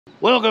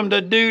Welcome to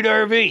Dude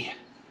RV.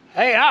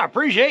 Hey, I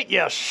appreciate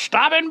you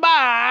stopping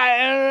by,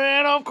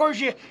 and of course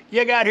you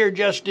got here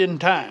just in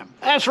time.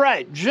 That's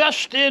right,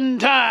 just in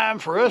time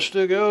for us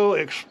to go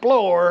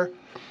explore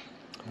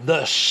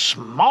the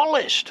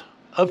smallest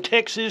of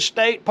Texas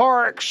state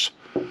parks.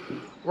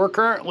 We're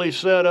currently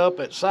set up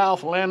at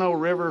South Llano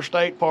River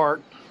State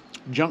Park,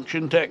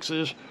 Junction,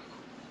 Texas.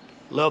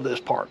 Love this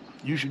park.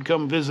 You should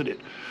come visit it.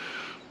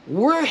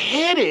 We're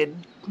headed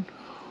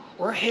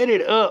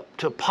up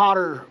to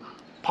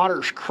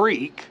Potter's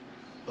Creek,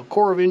 the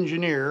Corps of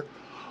Engineer,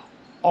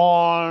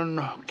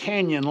 on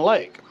Canyon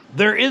Lake.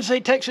 There is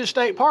a Texas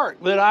State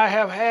Park that I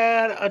have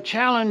had a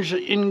challenge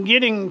in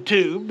getting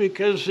to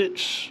because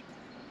there's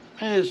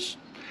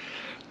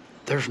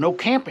no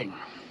camping.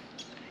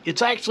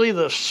 It's actually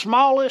the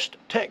smallest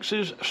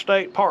Texas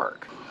State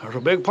Park. There's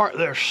a big park.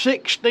 There's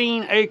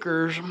 16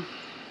 acres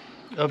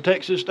of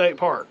Texas State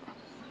Park.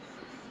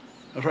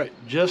 That's right,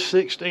 just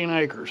 16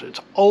 acres. It's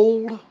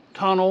Old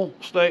Tunnel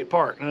State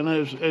Park, and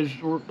as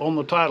we're on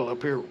the title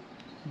up here,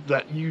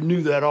 that you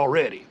knew that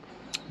already.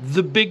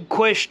 The big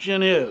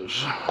question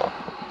is,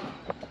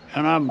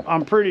 and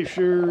I'm pretty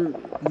sure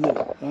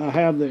that I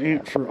have the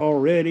answer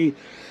already,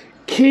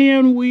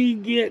 can we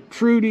get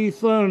Trudy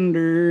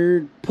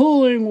Thunder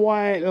pulling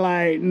White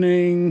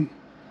Lightning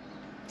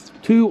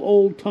to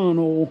Old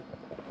Tunnel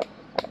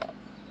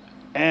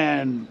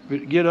and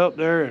get up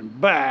there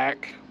and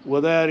back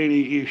without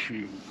any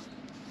issue?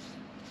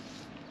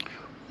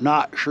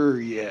 Not sure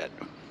yet.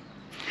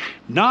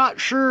 Not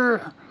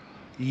sure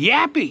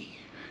Yappy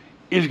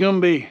is going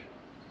to be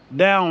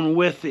down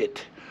with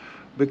it,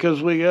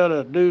 because we got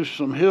to do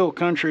some hill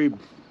country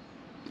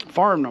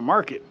farm to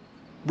market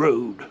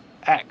road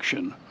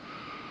action.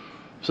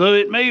 So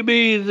it may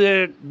be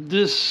that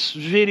this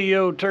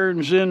video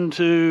turns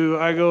into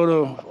I go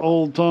to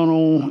Old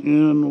Tunnel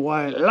in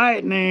White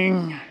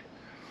Lightning.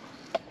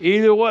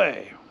 Either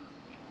way,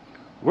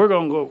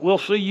 we'll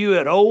see you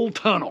at Old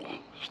Tunnel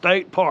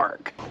State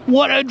Park.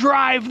 What a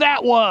drive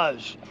that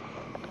was!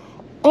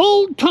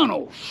 Old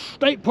Tunnel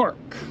State Park.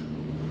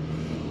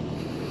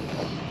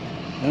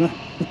 And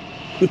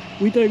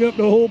we take up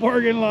the whole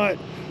parking lot.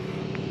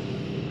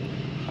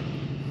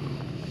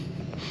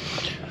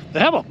 They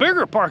have a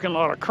bigger parking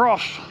lot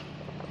across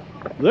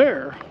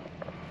there,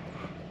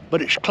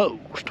 but it's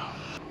closed.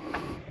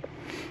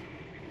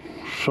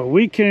 So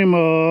we came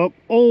up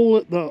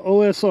at the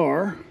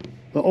OSR,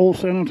 the Old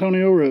San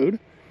Antonio Road.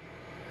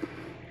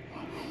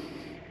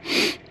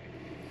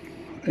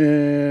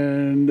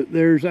 And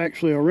there's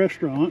actually a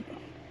restaurant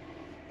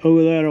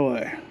over that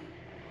way.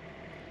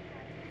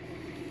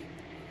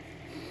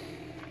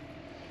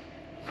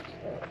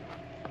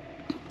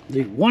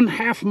 The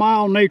 1/2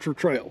 mile nature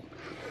trail.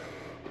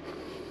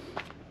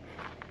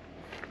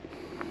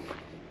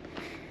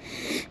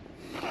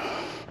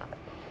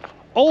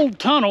 Old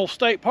Tunnel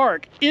State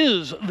Park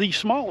is the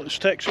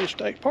smallest Texas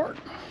state park.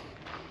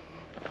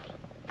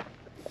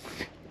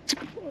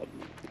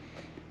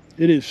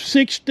 It is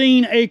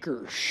 16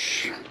 acres.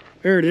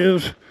 There it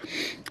is.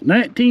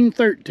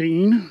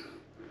 1913.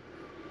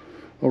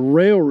 A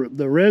railroad,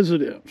 the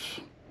residence.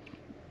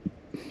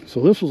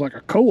 So this was like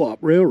a co-op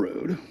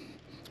railroad.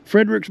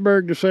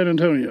 Fredericksburg to San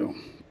Antonio.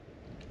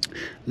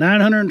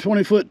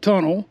 920-foot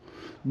tunnel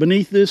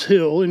beneath this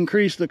hill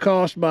increased the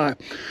cost by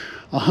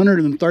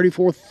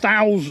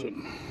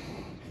 $134,000.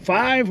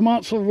 5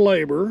 months of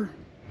labor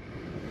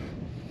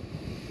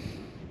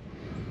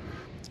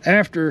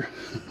after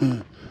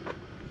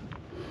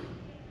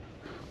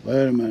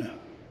wait a minute.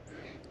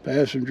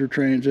 Passenger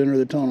trains enter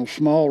the tunnel.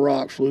 Small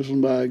rocks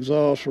loosened by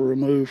exhaust were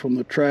removed from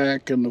the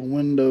track and the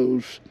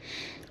windows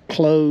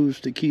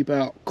closed to keep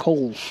out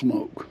coal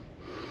smoke.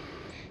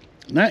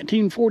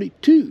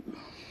 1942.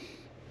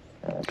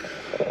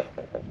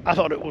 I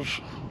thought it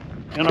was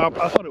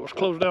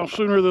closed down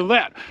sooner than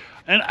that.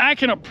 And I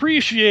can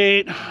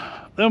appreciate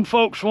them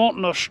folks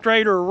wanting a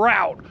straighter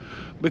route,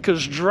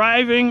 because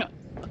driving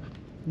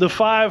the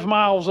 5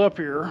 miles up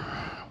here,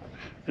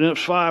 and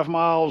it's 5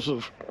 miles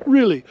of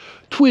really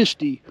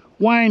twisty,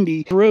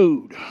 windy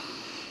road.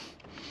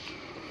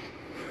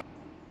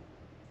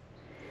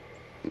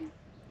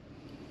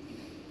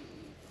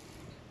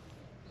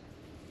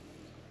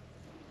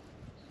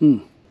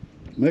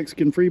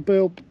 Mexican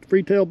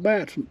free-tailed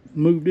bats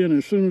moved in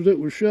as soon as it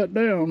was shut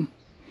down.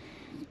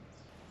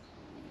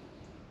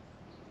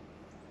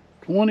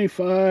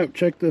 25,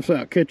 check this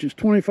out, catches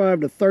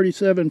 25 to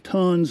 37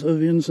 tons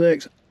of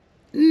insects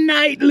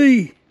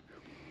nightly.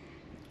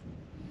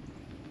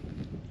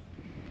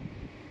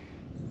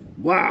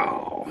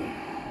 Wow.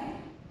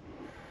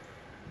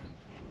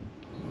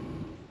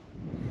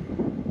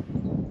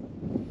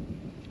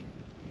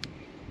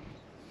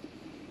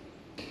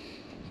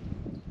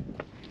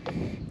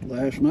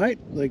 Last night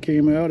they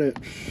came out at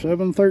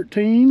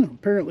 7:13.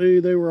 Apparently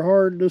they were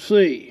hard to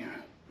see.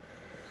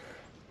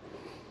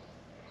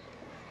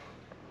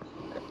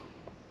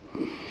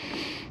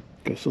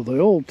 Okay, so the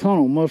old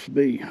tunnel must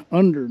be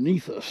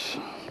underneath us.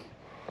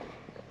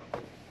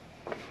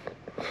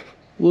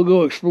 We'll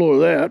go explore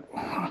that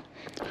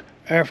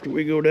after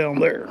we go down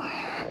there.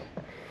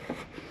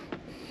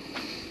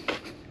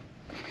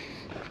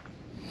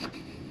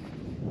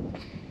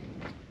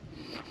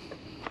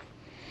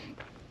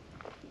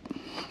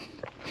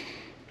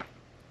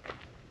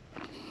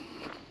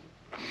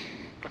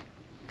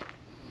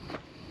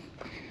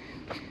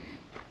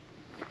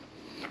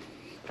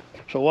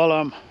 So while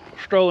I'm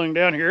strolling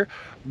down here,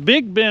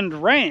 Big Bend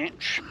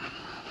Ranch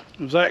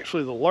is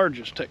actually the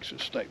largest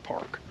Texas state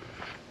park,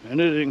 and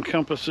it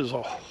encompasses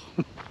a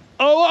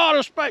lot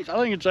of space. I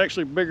think it's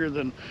actually bigger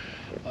than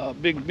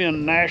Big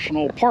Bend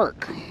National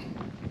Park.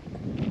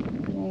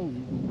 Oh,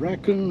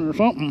 raccoon or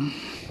something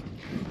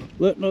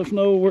letting us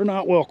know we're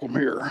not welcome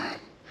here.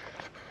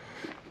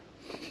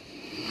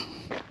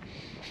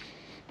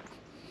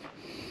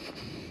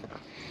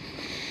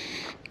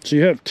 So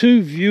you have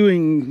two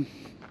viewing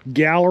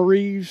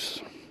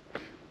galleries,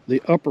 the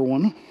upper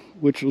one,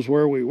 which was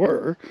where we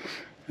were,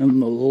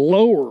 and the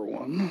lower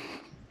one.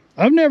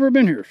 I've never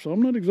been here, so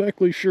I'm not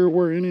exactly sure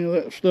where any of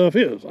that stuff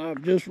is.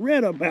 I've just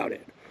read about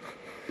it.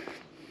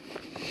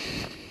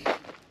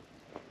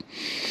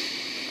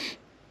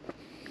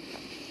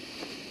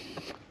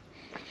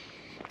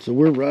 So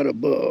we're right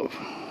above.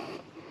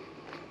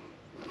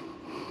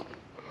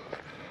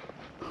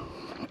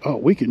 Oh,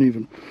 we can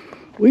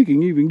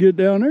even get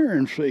down there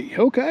and see.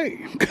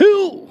 Okay,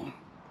 cool.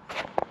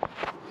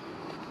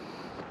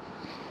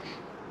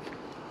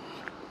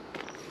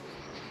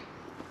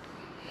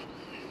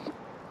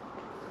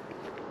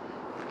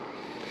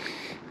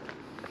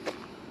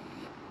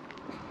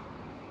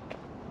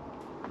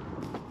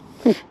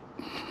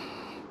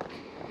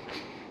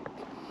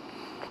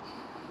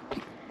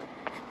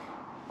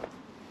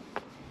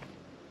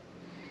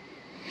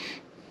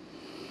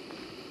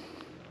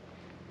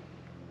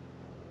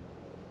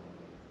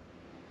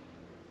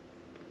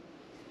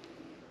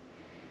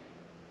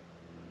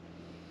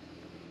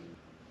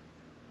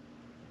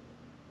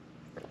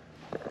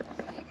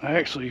 I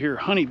actually hear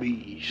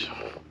honeybees.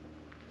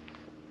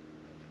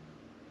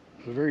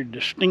 It's a very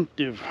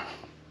distinctive,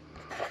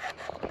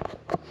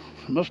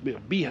 it must be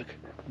a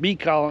bee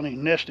colony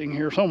nesting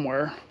here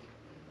somewhere.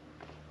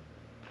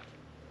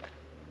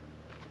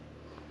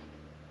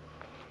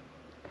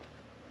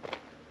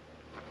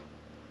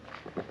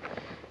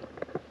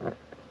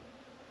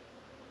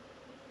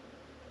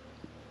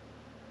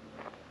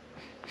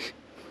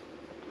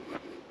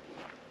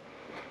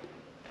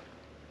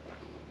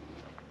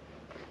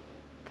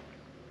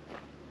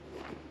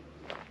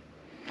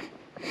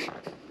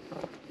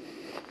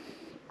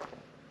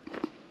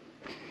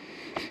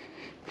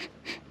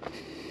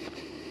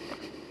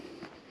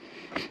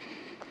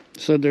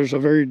 Said there's a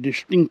very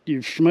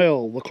distinctive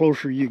smell the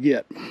closer you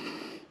get.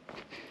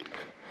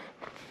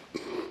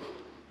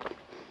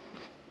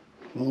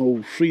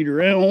 Old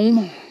cedar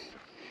elm.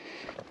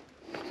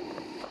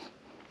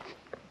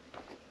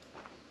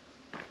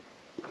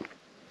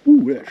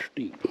 Ooh, that's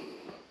steep.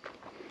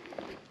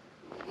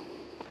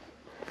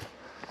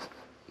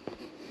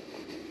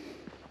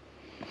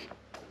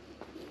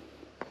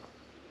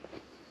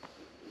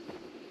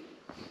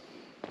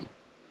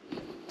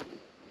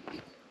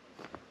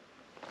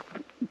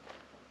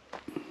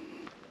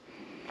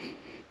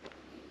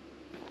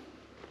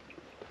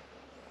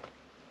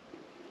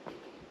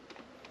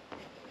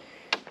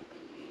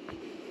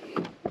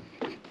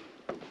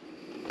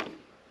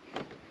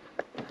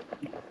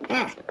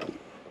 Ah,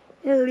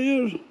 there it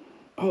is.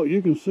 Oh, you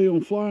can see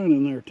them flying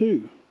in there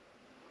too.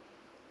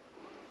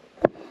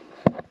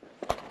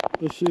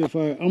 Let's see if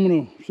I'm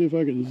gonna see if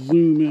I can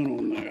zoom in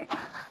on that.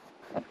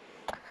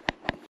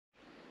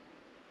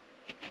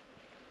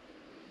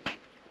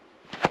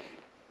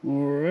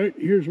 All right,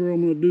 here's where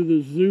I'm gonna do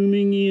the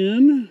zooming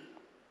in.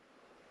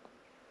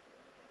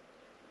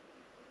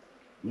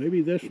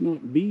 Maybe that's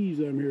not bees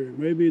I'm hearing.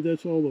 Maybe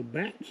that's all the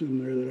bats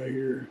in there that I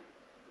hear.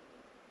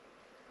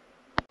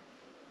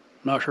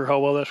 Not sure how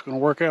well that's going to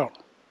work out.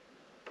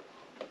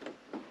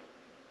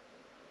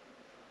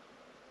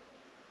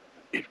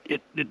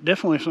 It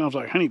definitely sounds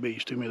like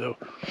honeybees to me, though.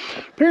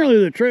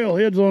 Apparently the trail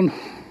heads on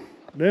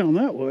down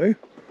that way.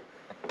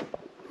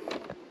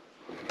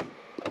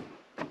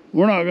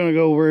 We're not going to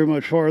go very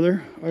much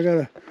farther. We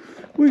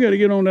gotta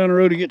get on down the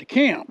road to get to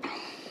camp.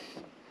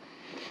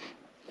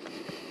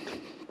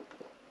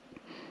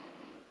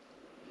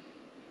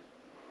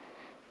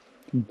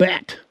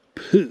 Bat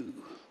poo.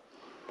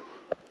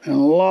 And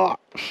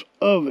lots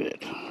of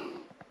it.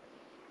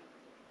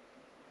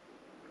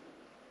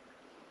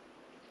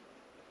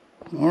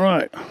 All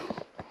right,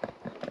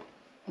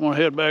 I'm gonna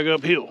head back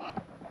uphill.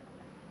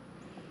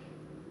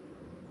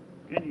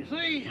 Can you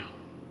see?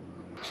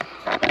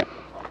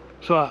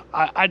 So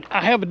I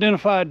have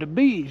identified the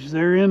bees.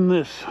 They're in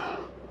this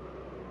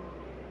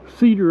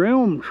cedar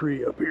elm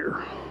tree up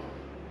here.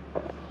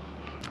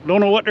 Don't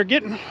know what they're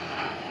getting.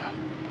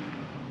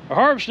 They're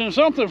harvesting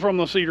something from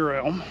the cedar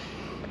elm.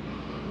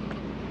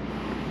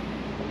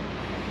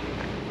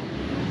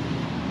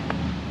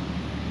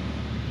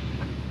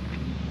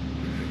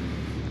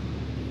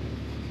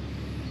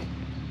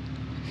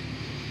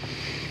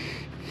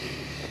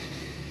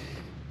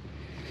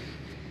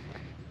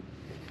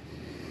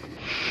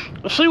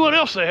 Let's see what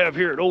else they have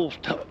here at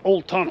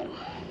Old Tunnel.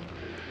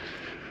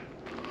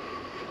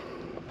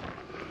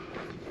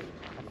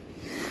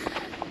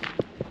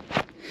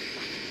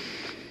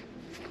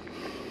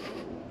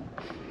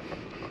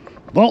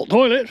 Vault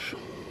toilets.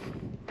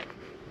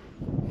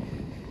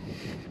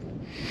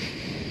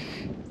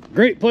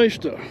 Great place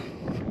to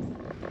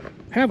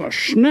have a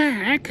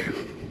snack.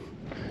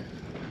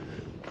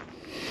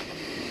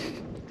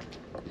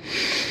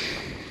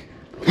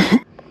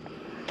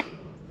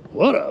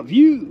 What a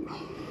view.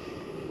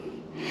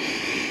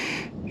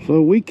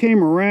 So we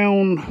came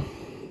around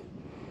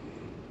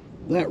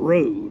that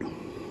road.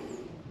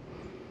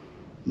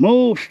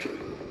 Most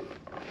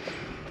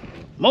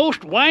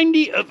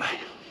windy of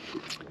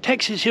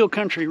Texas Hill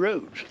Country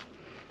roads.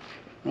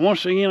 And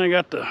once again, I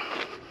got the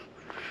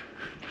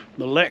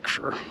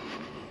lecture.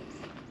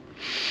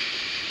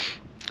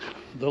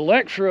 The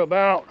lecture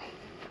about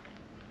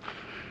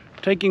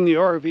taking the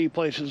RV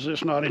places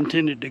it's not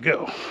intended to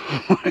go.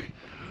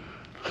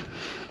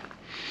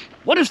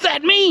 What does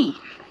that mean?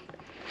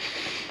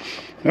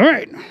 All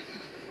right.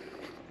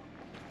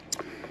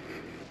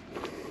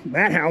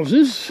 Bat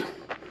houses.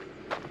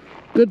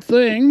 Good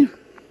thing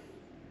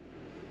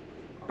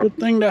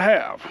to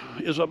have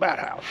is a bat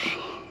house.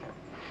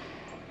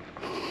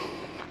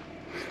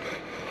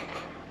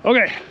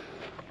 Okay.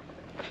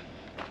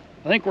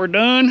 I think we're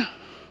done.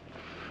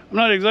 I'm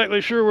not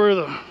exactly sure where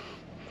the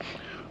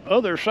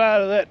other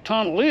side of that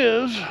tunnel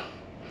is. I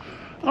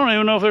don't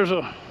even know if there's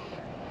a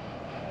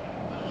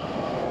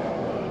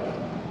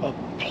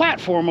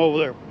platform over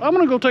there. I'm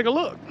gonna go take a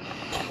look.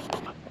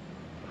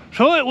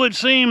 So it would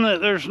seem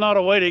that there's not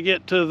a way to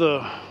get to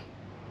the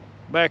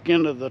back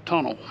end of the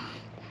tunnel.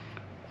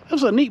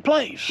 That's a neat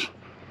place.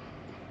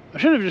 I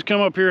should have just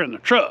come up here in the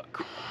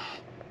truck.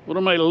 Would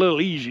have made it a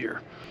little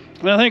easier.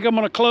 And I think I'm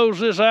gonna close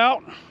this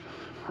out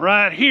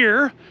right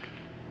here.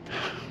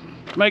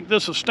 Make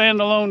this a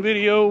standalone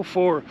video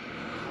for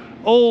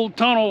Old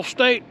Tunnel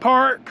State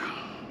Park.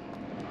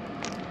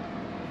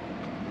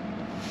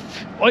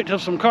 Wait till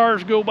some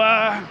cars go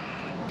by.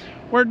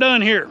 We're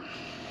done here.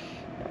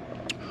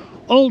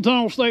 Old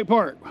Tunnel State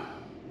Park.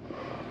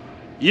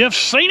 You've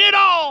seen it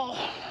all.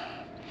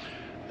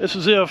 This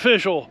is the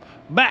official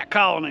bat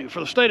colony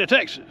for the state of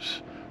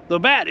Texas. The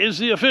bat is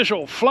the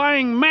official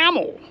flying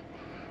mammal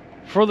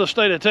for the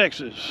state of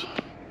Texas.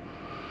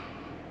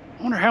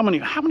 I wonder how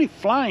many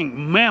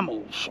flying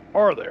mammals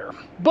are there?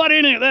 But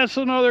anyway, that's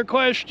another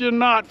question,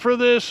 not for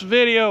this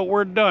video.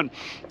 We're done.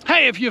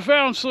 Hey, if you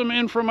found some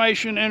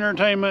information,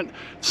 entertainment,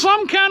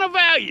 some kind of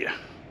value,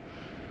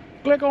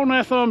 click on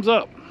that thumbs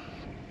up.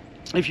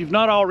 If you've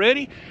not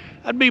already,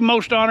 I'd be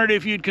most honored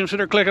if you'd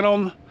consider clicking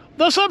on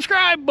the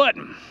subscribe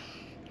button.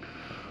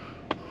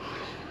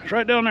 It's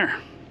right down there.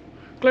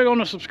 Click on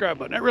the subscribe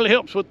button. That really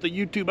helps with the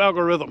YouTube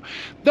algorithm.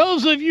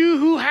 Those of you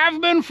who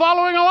have been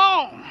following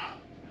along,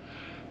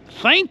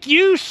 thank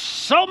you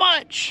so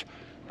much.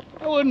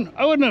 I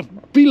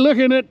wouldn't be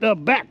looking at the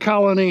bat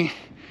colony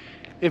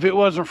if it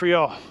wasn't for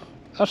y'all.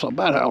 That's a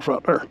bat house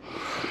right there.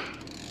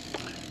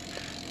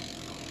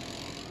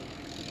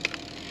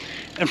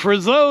 And for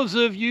those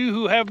of you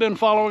who have been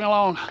following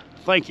along,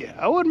 thank you.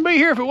 I wouldn't be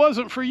here if it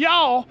wasn't for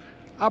y'all.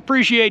 I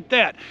appreciate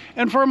that.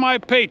 And for my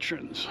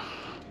patrons,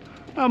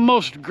 I'm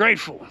most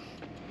grateful.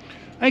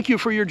 Thank you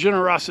for your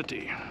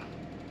generosity.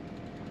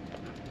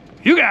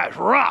 You guys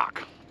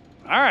rock.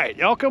 All right,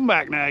 y'all come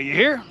back now, you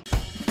hear?